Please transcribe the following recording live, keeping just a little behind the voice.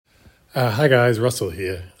Hi guys, Russell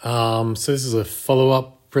here. So this is a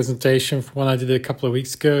follow-up presentation from one I did a couple of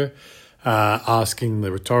weeks ago, asking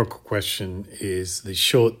the rhetorical question: is the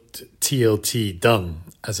short TLT done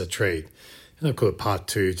as a trade? And I'll call it part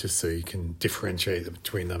two, just so you can differentiate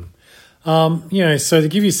between them. So to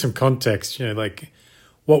give you some context, like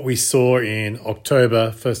what we saw in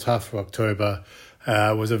October, first half of October,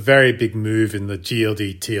 was a very big move in the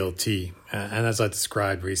GLD TLT, and as I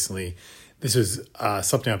described recently, this is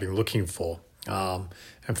something I've been looking for. And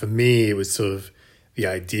for me, it was sort of the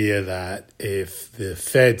idea that if the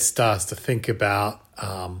Fed starts to think about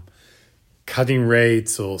cutting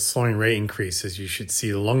rates or slowing rate increases, you should see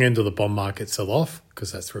the long end of the bond market sell off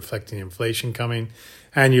because that's reflecting inflation coming.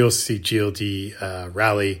 And you'll see GLD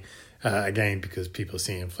rally again because people are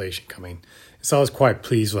seeing inflation coming. So I was quite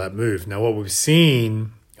pleased with that move. Now, what we've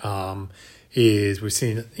seen is we've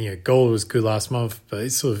seen, gold was good last month, but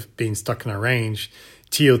it's sort of been stuck in a range.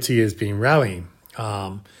 TLT has been rallying.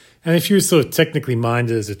 And if you're sort of technically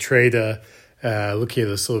minded as a trader, looking at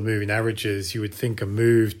the sort of moving averages, you would think a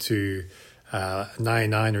move to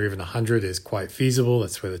 99 or even 100 is quite feasible.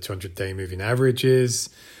 That's where the 200-day moving average is.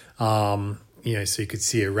 So you could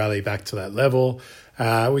see a rally back to that level,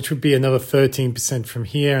 which would be another 13% from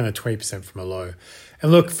here and a 20% from a low.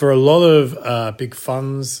 And look, for a lot of big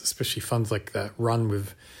funds, especially funds like that run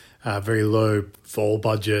with very low vol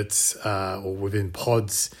budgets or within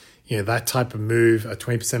pods, that type of move, a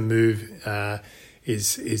 20% move,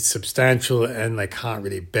 is substantial, and they can't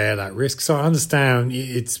really bear that risk. So I understand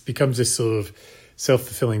it becomes this sort of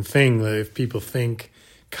self-fulfilling thing that if people think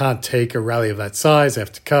can't take a rally of that size, they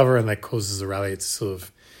have to cover, and that causes a rally. It's sort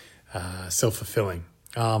of self-fulfilling.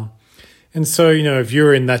 And so, if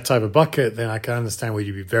you're in that type of bucket, then I can understand why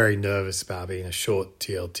you'd be very nervous about being a short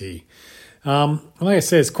TLT. Like I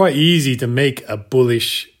said, it's quite easy to make a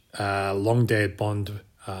bullish long-dated bond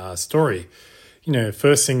story.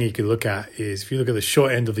 First thing you could look at is if you look at the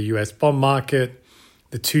short end of the US bond market,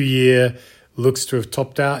 the 2-year looks to have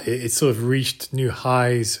topped out. It sort of reached new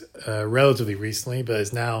highs relatively recently, but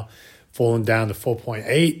has now fallen down to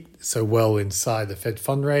 4.8, so well inside the Fed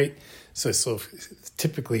fund rate. So it's sort of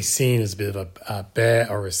typically seen as a bit of a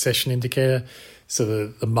bear or recession indicator. So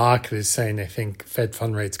the market is saying they think Fed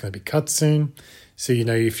fund rate is going to be cut soon. So,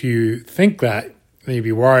 if you think that, then you'd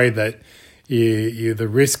be worried that the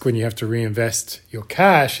risk when you have to reinvest your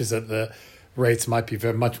cash is that the rates might be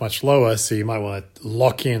very much lower. So you might want to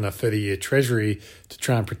lock in a 30-year treasury to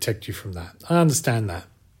try and protect you from that. I understand that.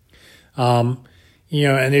 And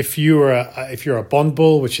if you're a bond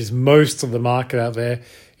bull, which is most of the market out there,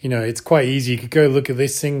 it's quite easy. You could go look at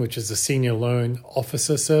this thing, which is the Senior Loan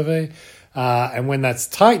Officer Survey. And when that's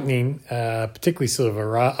tightening, particularly sort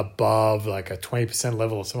of above like a 20%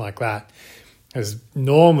 level or something like that, has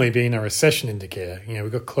normally been a recession indicator. We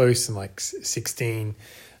got close in like 16.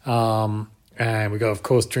 And we got, of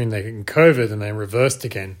course, during the COVID and then reversed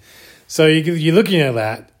again. So you're looking at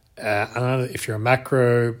that. I don't know if you're a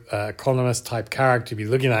macro economist type character, you'd be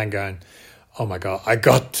looking at that and going, oh my God,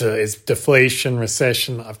 it's deflation,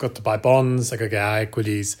 recession. I've got to buy bonds. I got to get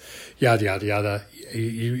equities, yada, yada, yada.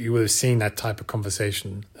 You would have seen that type of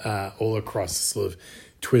conversation all across sort of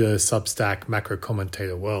Twitter, Substack, macro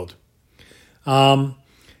commentator world. And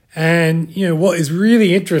what is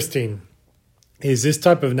really interesting is this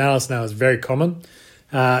type of analysis now is very common,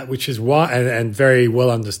 which is why, and very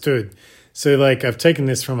well understood. So like I've taken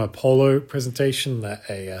this from a Polo presentation that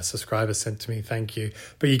a subscriber sent to me. Thank you.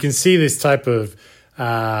 But you can see this type of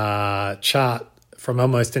chart from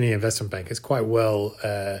almost any investment bank. It's quite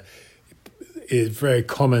it's very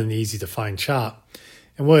common and easy to find chart.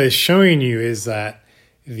 And what it's showing you is that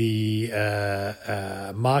the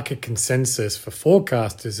market consensus for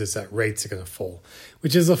forecasters is that rates are going to fall,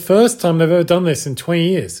 which is the first time they've ever done this in 20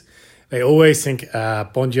 years. They always think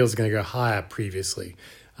bond yields are going to go higher previously.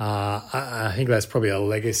 I think that's probably a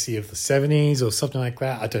legacy of the 70s or something like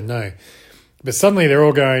that. I don't know. But suddenly they're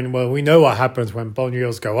all going, well, we know what happens when bond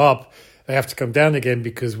yields go up. They have to come down again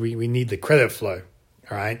because we need the credit flow.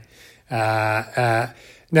 All right.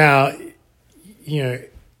 Now,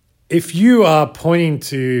 if you are pointing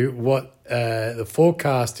to what the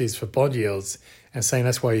forecast is for bond yields and saying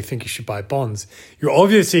that's why you think you should buy bonds, you're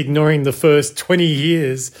obviously ignoring the first 20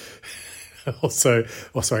 years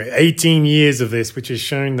 18 years of this, which has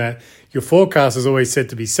shown that your forecast is always said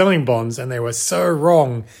to be selling bonds, and they were so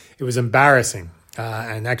wrong, it was embarrassing.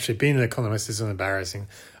 And actually being an economist isn't embarrassing.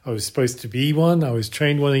 I was supposed to be one. I was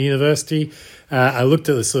trained one at university. I looked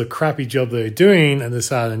at the sort of crappy job they were doing and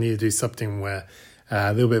decided I need to do something where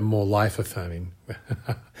a little bit more life-affirming.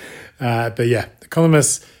 But yeah,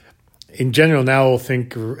 economists in general now all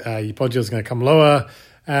think your bond yield is going to come lower.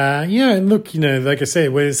 And look, like I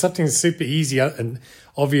said, when it's something super easy and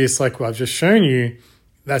obvious, like what I've just shown you,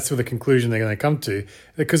 that's sort of the conclusion they're going to come to.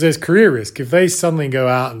 Because there's career risk. If they suddenly go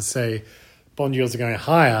out and say bond yields are going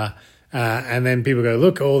higher, and then people go,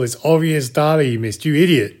 look, all this obvious data you missed, you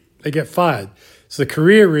idiot, they get fired. So the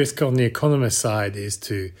career risk on the economist side is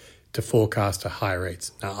to forecast at higher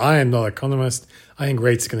rates. Now, I am not an economist. I think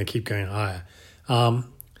rates are going to keep going higher. I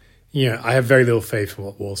have very little faith in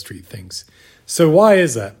what Wall Street thinks. So why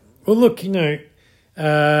is that? Well, look,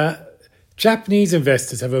 Japanese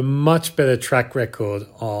investors have a much better track record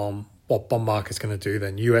on what bond market's going to do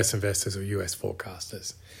than US investors or US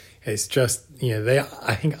forecasters. It's just, they,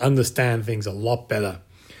 I think, understand things a lot better.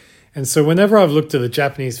 And so whenever I've looked at the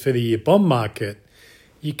Japanese 30-year bond market,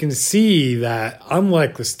 you can see that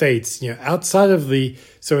unlike the States, outside of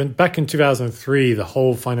back in 2003, the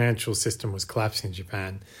whole financial system was collapsing in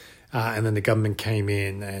Japan. And then the government came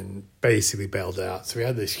in and basically bailed out. So we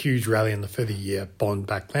had this huge rally in the 30-year bond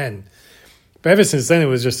back then. But ever since then, it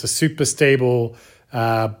was just a super stable,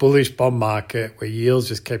 bullish bond market where yields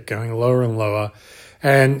just kept going lower and lower.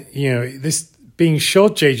 And, this being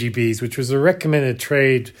short JGBs, which was a recommended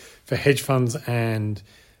trade for hedge funds and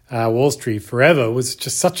Wall Street forever, was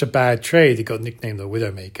just such a bad trade. It got nicknamed the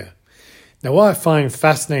Widowmaker. Now, what I find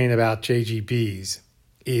fascinating about JGBs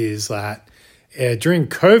is that during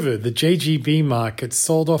COVID, the JGB market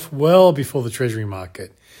sold off well before the Treasury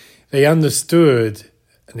market. They understood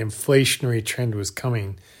an inflationary trend was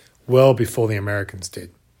coming well before the Americans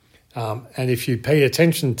did. And if you paid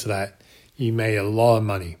attention to that, you made a lot of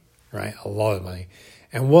money, right? A lot of money.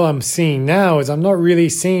 And what I'm seeing now is I'm not really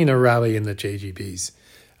seeing a rally in the JGBs.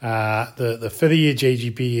 The 30-year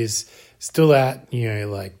JGB is still at, near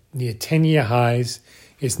 10-year highs.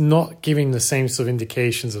 It's not giving the same sort of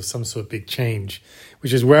indications of some sort of big change,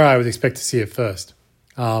 which is where I would expect to see it first.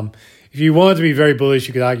 If you wanted to be very bullish,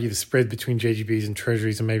 you could argue the spread between JGBs and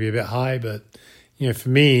Treasuries are maybe a bit high. But, for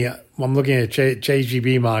me, I'm looking at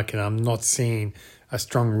JGB market, I'm not seeing a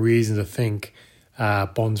strong reason to think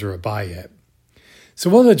bonds are a buy yet. So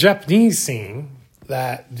what are the Japanese seeing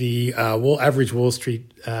that the average Wall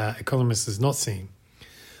Street economist is not seeing?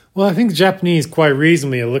 Well, I think the Japanese quite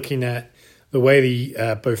reasonably are looking at the way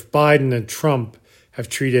both Biden and Trump have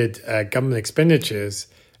treated government expenditures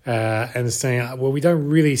and saying, well, we don't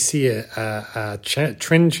really see a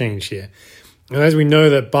trend change here. And as we know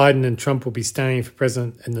that Biden and Trump will be standing for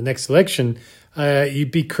president in the next election,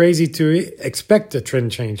 you'd be crazy to expect a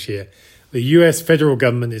trend change here. The U.S. federal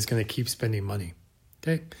government is going to keep spending money.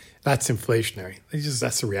 Okay, that's inflationary.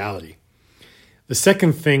 That's a reality. The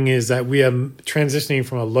second thing is that we are transitioning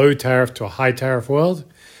from a low tariff to a high tariff world.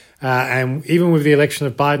 And even with the election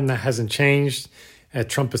of Biden, that hasn't changed.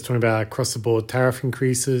 Trump is talking about across-the-board tariff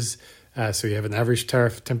increases. So you have an average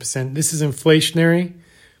tariff of 10%. This is inflationary.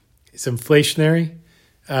 It's inflationary.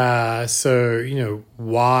 So,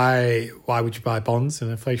 why would you buy bonds in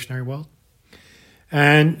an inflationary world?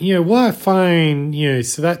 And, what I find,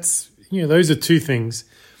 so that's, those are two things.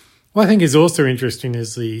 What I think is also interesting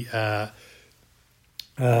is the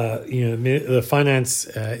finance,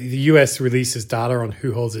 the US releases data on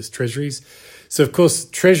who holds its treasuries. So, of course,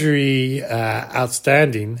 treasury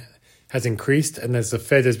outstanding has increased, and as the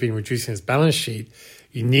Fed has been reducing its balance sheet,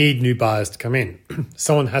 you need new buyers to come in.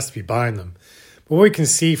 Someone has to be buying them. But what we can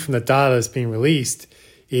see from the data that's being released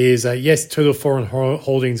is, yes, total foreign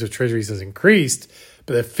holdings of treasuries has increased,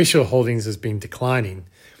 but official holdings has been declining.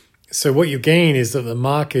 So what you gain is that the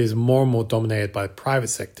market is more and more dominated by the private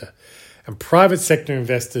sector. And private sector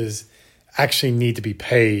investors actually need to be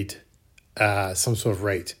paid some sort of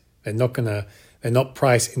rate. They're not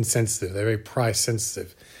price insensitive. They're very price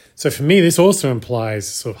sensitive. So for me, this also implies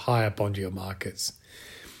sort of higher bond yield markets.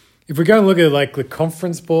 If we go and look at like the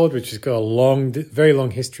Conference Board, which has got a very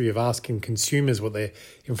long history of asking consumers what their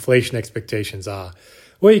inflation expectations are,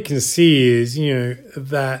 what you can see is,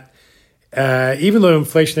 that even though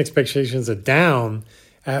inflation expectations are down,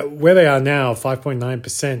 where they are now,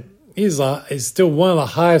 5.9%, is still one of the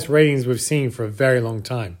highest ratings we've seen for a very long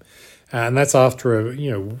time. And that's after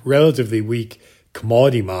relatively weak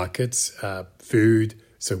commodity markets, food,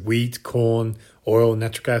 so wheat, corn, oil,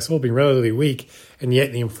 natural gas, all been relatively weak, and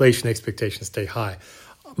yet the inflation expectations stay high.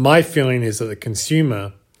 My feeling is that the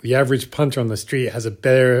consumer, the average punter on the street, has a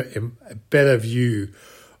better view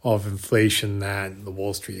of inflation than the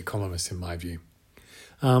Wall Street economists, in my view.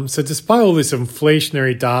 So despite all this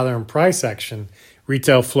inflationary data and price action,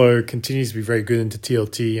 retail flow continues to be very good into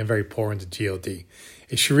TLT and very poor into GLD.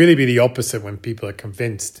 It should really be the opposite when people are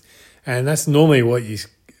convinced. And that's normally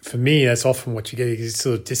for me, that's often what you get. You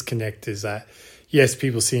sort of disconnect is that, yes,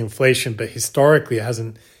 people see inflation, but historically it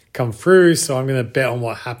hasn't come through. So I'm going to bet on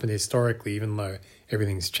what happened historically, even though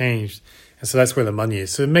everything's changed. And so that's where the money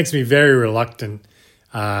is. So it makes me very reluctant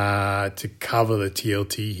to cover the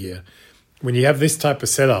TLT here. When you have this type of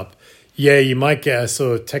setup, yeah, you might get a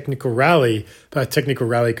sort of technical rally, but a technical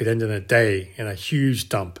rally could end in a day in a huge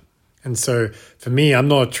dump. And so for me, I'm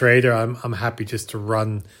not a trader. I'm happy just to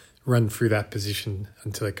run through that position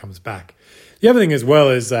until it comes back. The other thing as well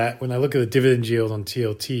is that when I look at the dividend yield on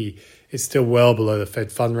TLT, it's still well below the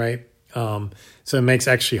Fed fund rate. So it makes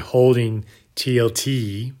actually holding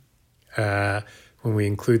TLT when we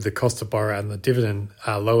include the cost of borrow and the dividend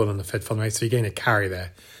lower than the Fed fund rate. So you're getting a carry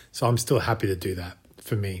there. So I'm still happy to do that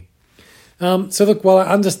for me. So look, while I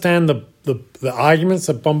understand the arguments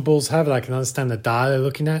that bond bulls have, and I can understand the data they're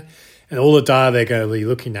looking at, and all the data they're going to be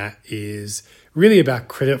looking at is really about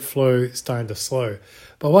credit flow starting to slow.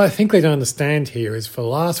 But what I think they don't understand here is for the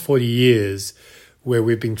last 40 years, where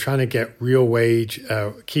we've been trying to get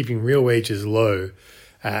keeping real wages low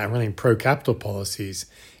and running pro-capital policies,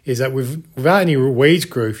 is that without any wage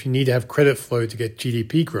growth, you need to have credit flow to get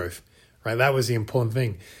GDP growth, right? That was the important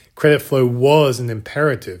thing. Credit flow was an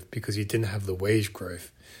imperative because you didn't have the wage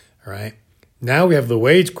growth, all right? Now we have the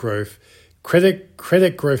wage growth. Credit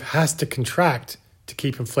growth has to contract to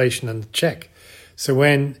keep inflation under check. I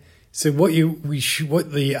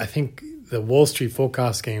think the Wall Street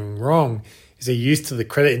forecast getting wrong is they're used to the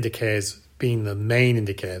credit indicators being the main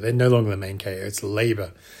indicator. They're no longer the main indicator. It's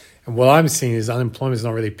labor. And what I'm seeing is unemployment is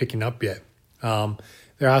not really picking up yet.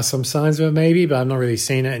 There are some signs of it maybe, but I'm not really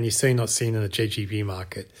seeing it, and you're still not seeing it in the JGB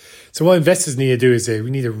market. So what investors need to do is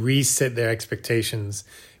we need to reset their expectations,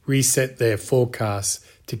 reset their forecasts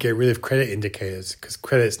to get rid of credit indicators, because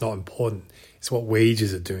credit is not important. It's what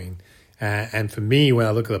wages are doing. And for me, when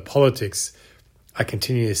I look at the politics, I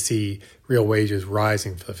continue to see real wages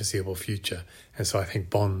rising for the foreseeable future. And so I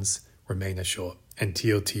think bonds remain a short and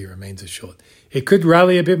TLT remains a short. It could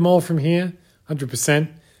rally a bit more from here, 100%,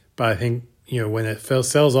 but I think when it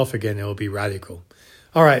sells off again, it will be radical.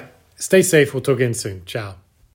 All right, stay safe. We'll talk again soon. Ciao.